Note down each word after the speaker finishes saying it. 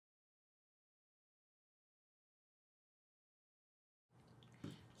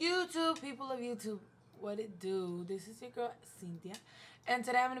YouTube, people of YouTube, what it do? This is your girl, Cynthia. And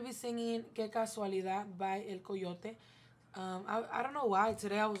today I'm going to be singing Que Casualidad by El Coyote. I don't know why.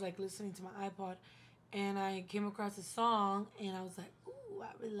 Today I was like listening to my iPod and I came across a song and I was like, ooh, I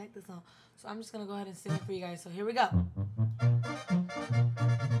really like this song. So I'm just going to go ahead and sing it for you guys. So here we go.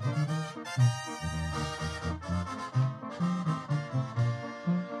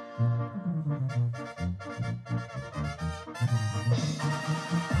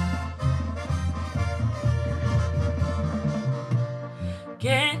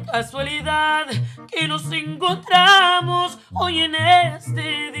 Qué casualidad que nos encontramos hoy en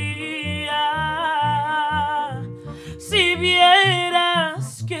este día. Si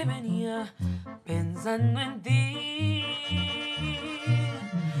vieras que venía pensando en ti,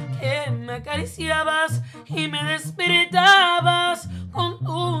 que me acariciabas y me despertabas con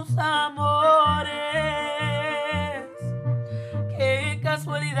tus amores. Qué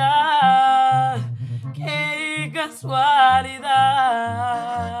casualidad, qué casualidad.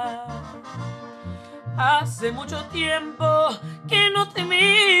 Hace mucho tiempo que no te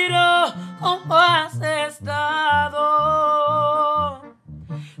miro, ¿cómo has estado?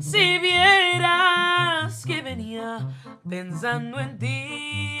 Si vieras que venía pensando en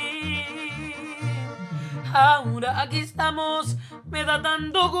ti. Ahora aquí estamos, me da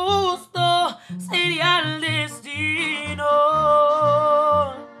tanto gusto, sería el destino.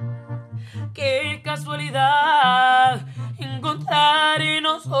 Qué casualidad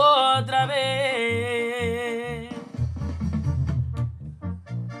encontrarnos otra vez.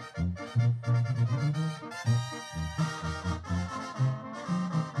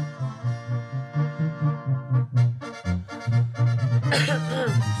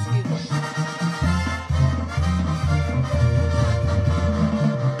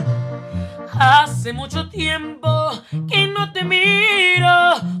 Hace mucho tiempo que no te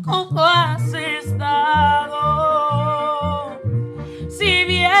miro, ¿cómo has estado? Si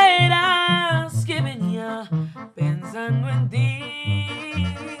vieras que venía pensando en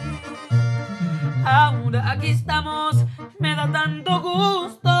ti. Ahora aquí estamos, me da tanto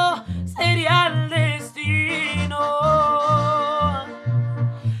gusto, sería el destino.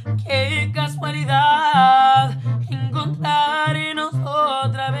 Qué casualidad encontrarnos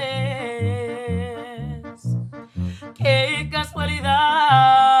otra vez. Qué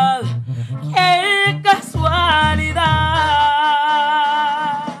casualidad, qué casualidad.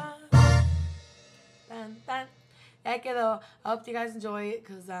 Tan, tan. That quedó. I hope you guys enjoy it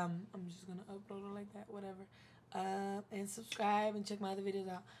because I'm just gonna upload it like that, whatever. And subscribe and check my other videos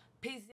out. Peace.